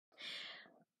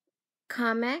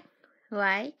comment,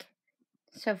 like,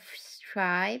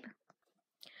 subscribe.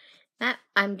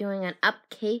 I'm doing an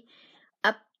update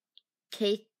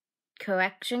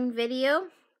correction video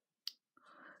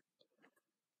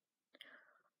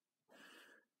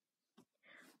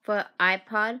for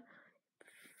iPod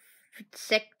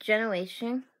 6th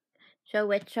generation. So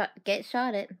let's get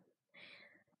started.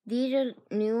 These are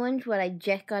new ones what I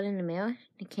just got in the mail.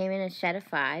 It came in a set of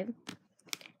 5.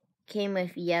 Came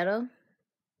with yellow.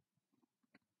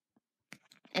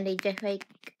 And they just like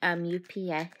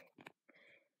UPS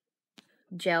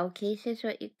gel cases,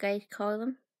 what you guys call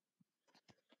them.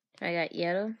 So I got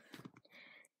yellow,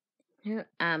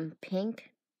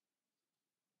 pink,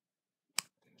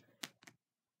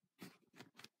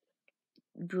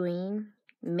 green,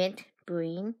 mint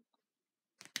green,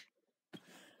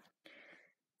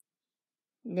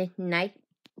 this nice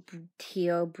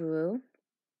teal blue,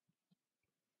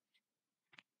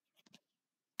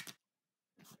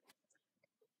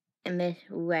 and this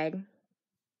red.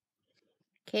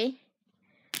 Okay,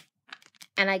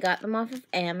 and I got them off of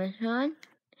Amazon,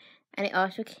 and it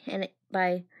also came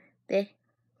by this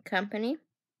company.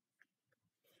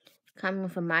 Coming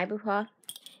from my behalf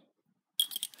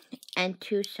and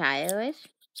 2 stylists.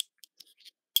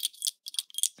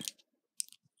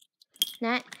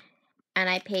 That, and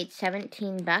I paid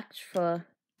 $17 for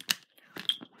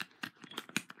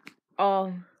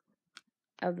all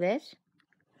of this.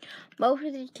 Most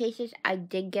of these cases I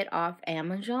did get off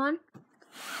Amazon.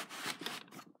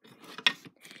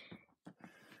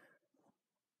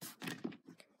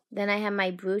 Then I have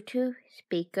my Bluetooth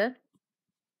speaker.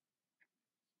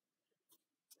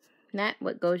 That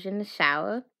what goes in the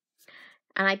shower.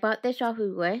 And I bought this off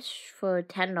of Wish for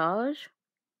 $10.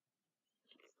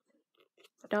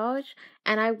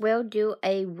 And I will do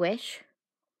a Wish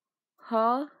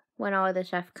haul when all the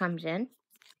stuff comes in.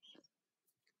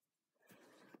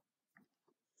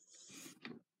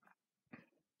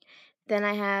 Then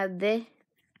I have this.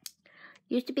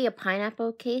 Used to be a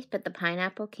pineapple case, but the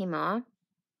pineapple came off.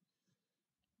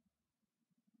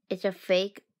 It's a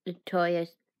fake Victoria's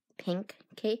pink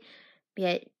case.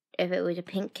 Yet if it was a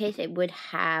pink case, it would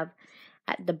have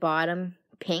at the bottom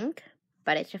pink,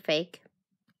 but it's a fake.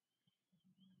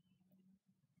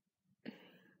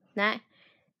 That.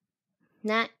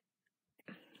 And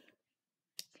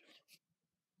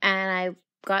I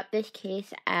got this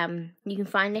case. You can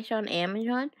find this on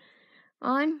Amazon,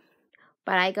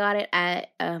 but I got it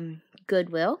at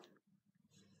Goodwill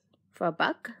for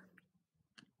 $1.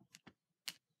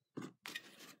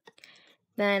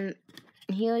 Then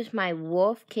here's my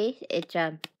wolf case. It's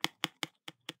a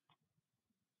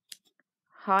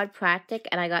hard plastic,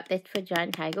 and I got this for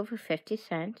Giant Tiger for 50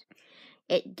 cents.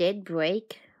 It did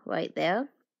break right there.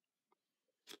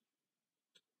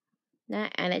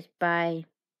 And it's by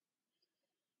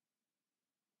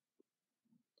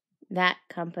that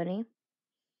company.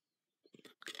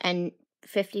 And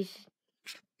 50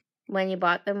 when you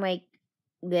bought them like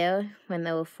there when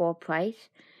they were full price,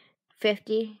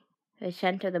 50%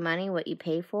 of the money what you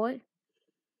pay for it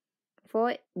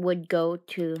would go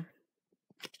to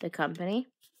the company,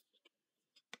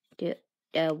 the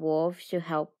wolves, to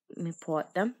help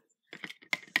report them.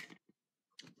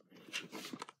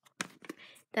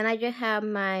 Then I just have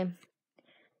my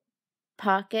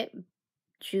pocket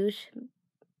juice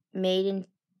made in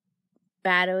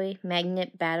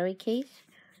magnet battery case.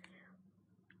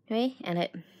 Okay, and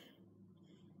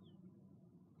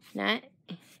and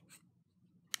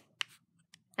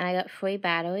I got 3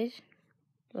 batteries.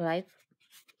 Right.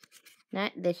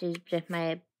 This is just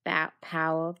my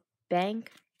power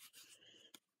bank.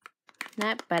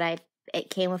 But it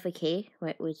came with a case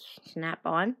where it was snap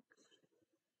on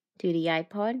to the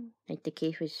iPod. Like the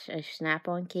case was a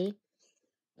snap-on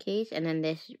case, and then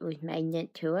this was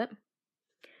magnet to it.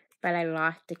 But I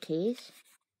lost the case.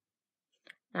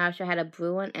 I also had a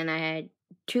blue one, and I had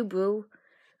 2 blue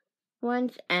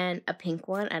ones and a pink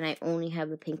one, and I only have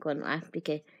the pink one left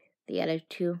because the other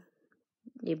 2,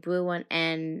 the blue one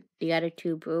and the other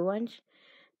 2 blue ones,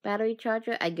 battery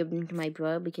charger, I give them to my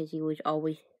brother because his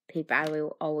battery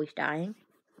was always dying.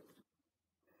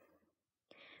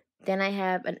 Then I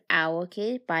have an owl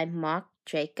case by Marc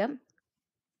Jacob.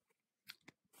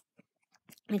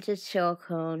 It's a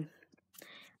silicone.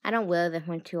 I don't wear this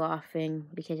one too often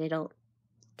because I don't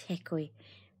typically.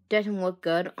 Doesn't look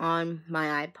good on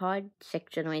my iPod 6th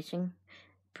generation,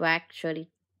 black 16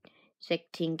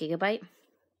 gigabyte.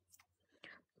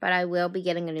 But I will be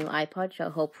getting a new iPod, so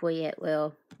hopefully it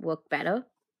will work better.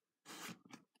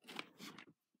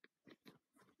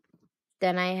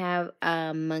 Then I have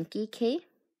a monkey case.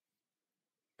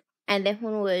 And this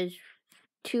one was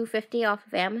 $2.50 off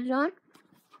of Amazon.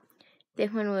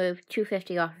 This one was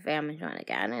 $2.50 off of Amazon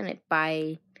again, and it's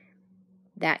by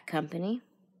that company.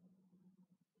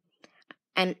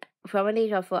 And some of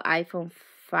these are for iPhone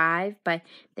 5, but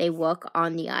they work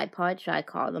on the iPod, so I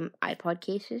call them iPod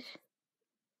cases.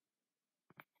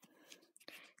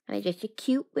 And it's just a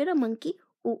cute little monkey.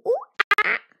 Ooh, ooh,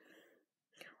 ah.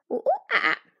 Ooh, ooh,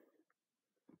 ah.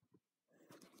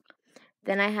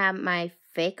 Then I have my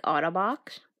fake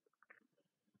OtterBox.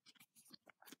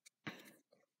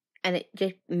 And it's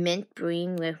just mint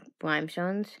green with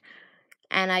rhinestones.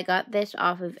 And I got this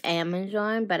off of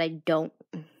Amazon, but I don't.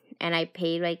 And I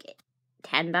paid like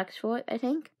 $10 for it, I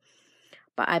think.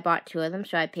 But I bought 2 of them,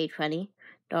 so I paid $20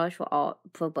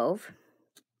 for both.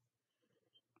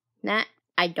 That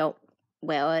I don't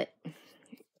wear it.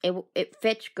 It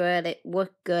fits good. It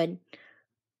works good.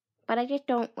 But I just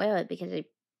don't wear it because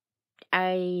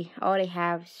I already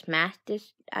have smashed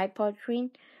this iPod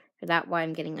screen. So that's why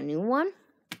I'm getting a new one.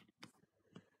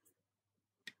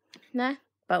 Nah.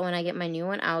 But when I get my new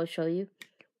one, I will show you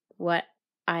what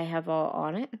I have all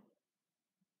on it.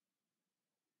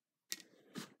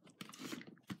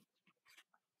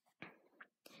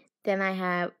 Then I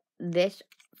have this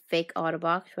fake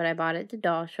OtterBox, what I bought at the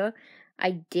dollar store.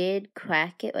 I did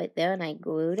crack it right there and I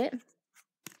glued it.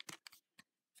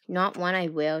 Not one I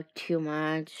wear too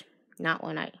much. Not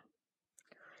one I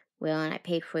wear, and I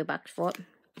paid $3 for it.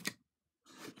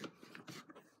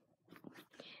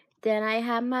 Then I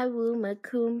have my Roomba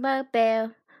Koomba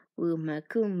Bear. Roomba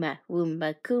Koomba,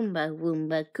 Roomba Koomba,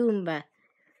 Roomba Koomba.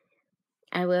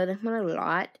 I wear this one a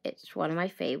lot. It's one of my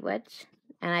favorites.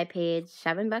 And I paid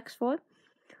 $7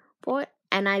 for it.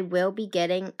 And I will be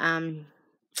getting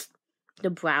the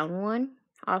brown one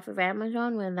off of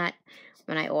Amazon when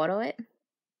I order it.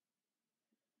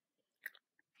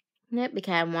 Yep,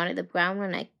 because I wanted the brown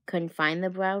one. I couldn't find the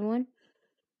brown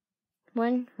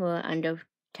one for under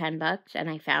 $10, and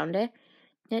I found it.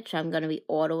 So I'm going to be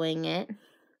ordering it.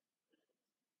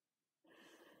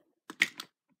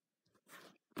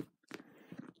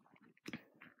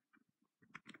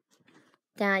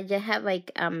 Then I just have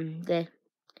like the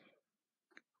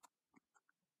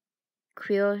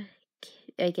quill,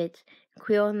 like it's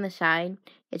quill on the side.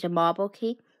 It's a marble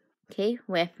key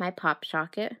with my pop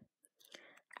socket.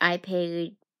 I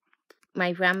paid,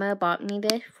 my grandma bought me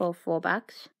this for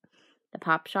 $4. The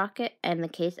pop socket and the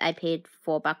case I paid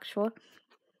 $4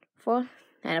 for.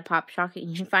 And a pop socket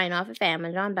you can find off of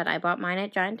Amazon, but I bought mine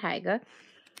at Giant Tiger.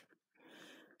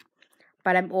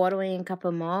 But I'm ordering a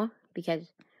couple more because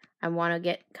I want to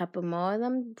get a couple more of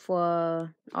them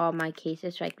for all my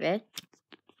cases like this.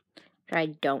 So I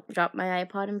don't drop my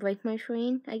iPod and break my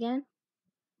screen again.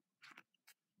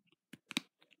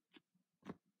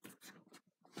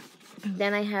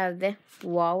 Then I have this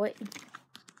wallet.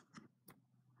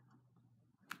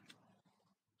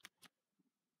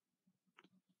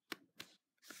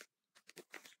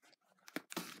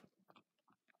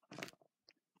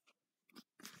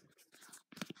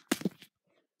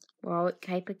 Wallet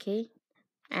type of key.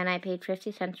 And I paid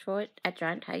 50 cents for it at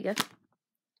Giant Tiger.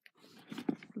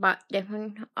 Bought this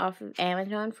one off of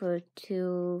Amazon for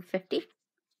 $2.50.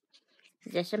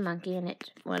 It's just a monkey, and it's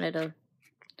one of the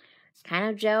kind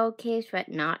of gel case, but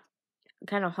not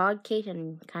kind of hard case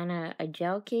and kind of a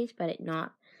gel case, but it's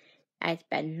not as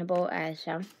bendable as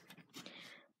some.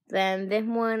 Then this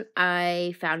one,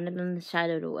 I found it on the side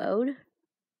of the road.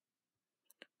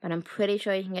 But I'm pretty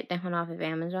sure you can get this one off of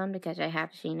Amazon because I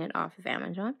have seen it off of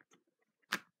Amazon.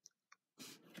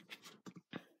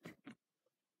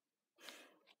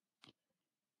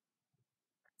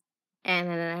 And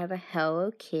then I have a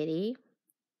Hello Kitty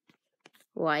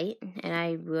white, and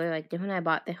I really like this one. I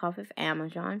bought this off of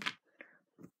Amazon.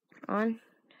 And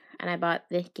I bought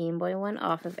this Game Boy one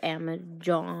off of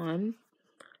Amazon.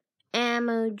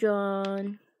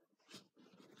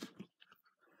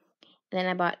 Then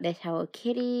I bought this Hello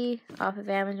Kitty off of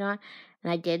Amazon,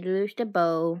 and I did lose the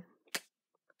bow.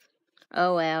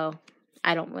 Oh well,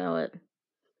 I don't wear it.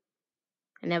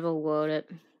 I never wore it.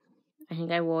 I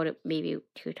think I wore it maybe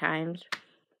 2 times.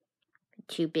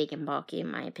 Too big and bulky in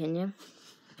my opinion.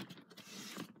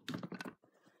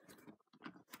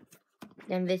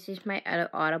 Then this is my other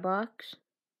OtterBox.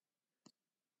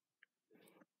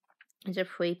 It's a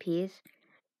 3-piece.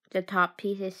 The top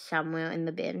piece is somewhere in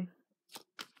the bin.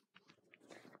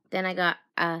 Then I got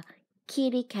a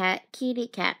kitty cat,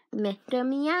 Mr.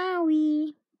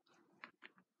 Meowie.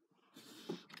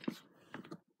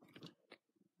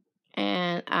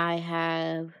 And I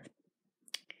have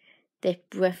this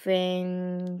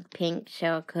Griffin pink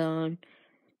silicone.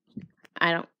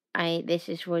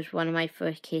 This was one of my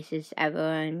first cases ever,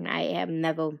 and I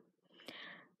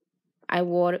I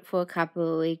wore it for a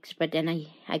couple of weeks, but then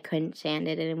I couldn't stand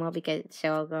it anymore because it's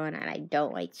silicone, and I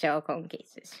don't like silicone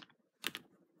cases.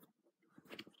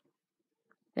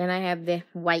 Then I have the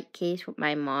white case what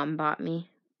my mom bought me.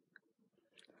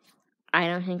 I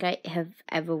don't think I have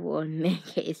ever worn this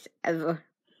case, ever.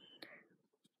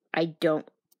 I don't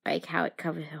like how it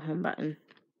covers the home button.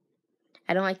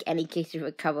 I don't like any cases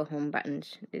that cover home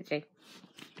buttons. It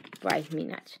drives me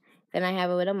nuts. Then I have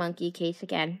a little monkey case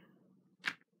again.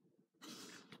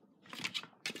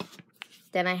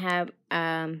 Then I have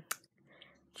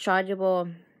chargeable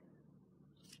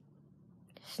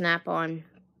snap-on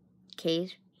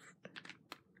case.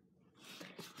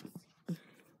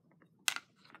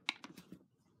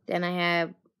 Then I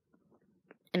have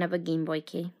another Game Boy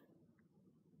case.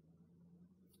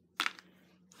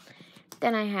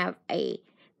 Then I have a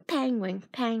penguin,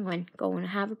 going to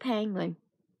have a penguin.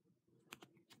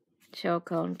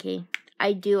 Silicone key.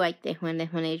 I do like this one.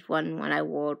 This one is one when I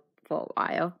wore for a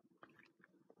while.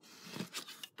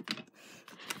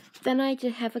 Then I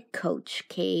just have a Coach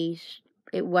case.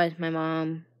 It was my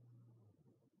mom.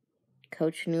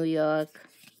 Coach New York.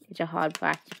 It's a hard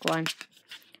plastic one.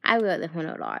 I like this one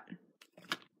a lot.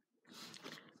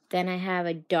 Then I have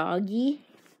a doggy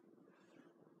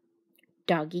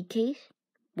case.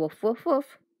 Woof, woof,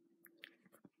 woof.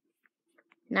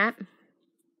 Not.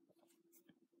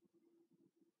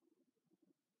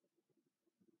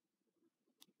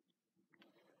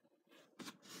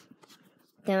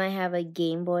 Then I have a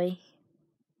Game Boy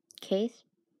case.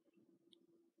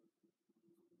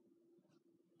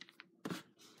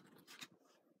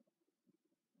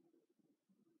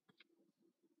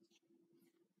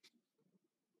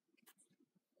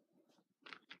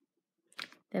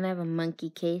 Then I have a monkey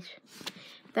case.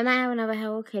 Then I have another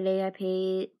Hello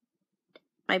Kitty.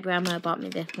 My grandma bought me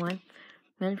this one.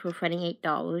 Went for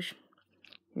 $28.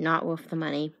 Not worth the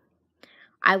money.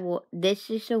 This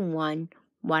is the one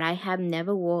what I have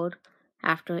never worn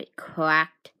after it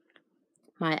cracked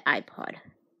my iPod.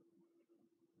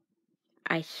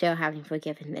 I still haven't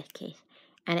forgiven this case.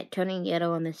 And it turning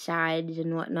yellow on the sides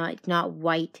and whatnot. It's not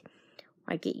white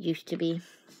like it used to be.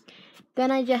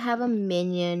 Then I just have a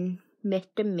Minion.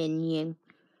 Mr. Minion.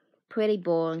 Pretty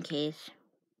boring case.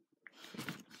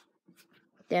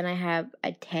 Then I have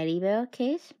a teddy bear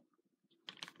case.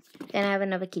 Then I have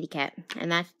another kitty cat.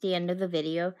 And that's the end of the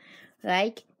video.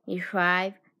 Like,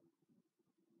 subscribe.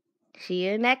 See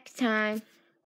you next time.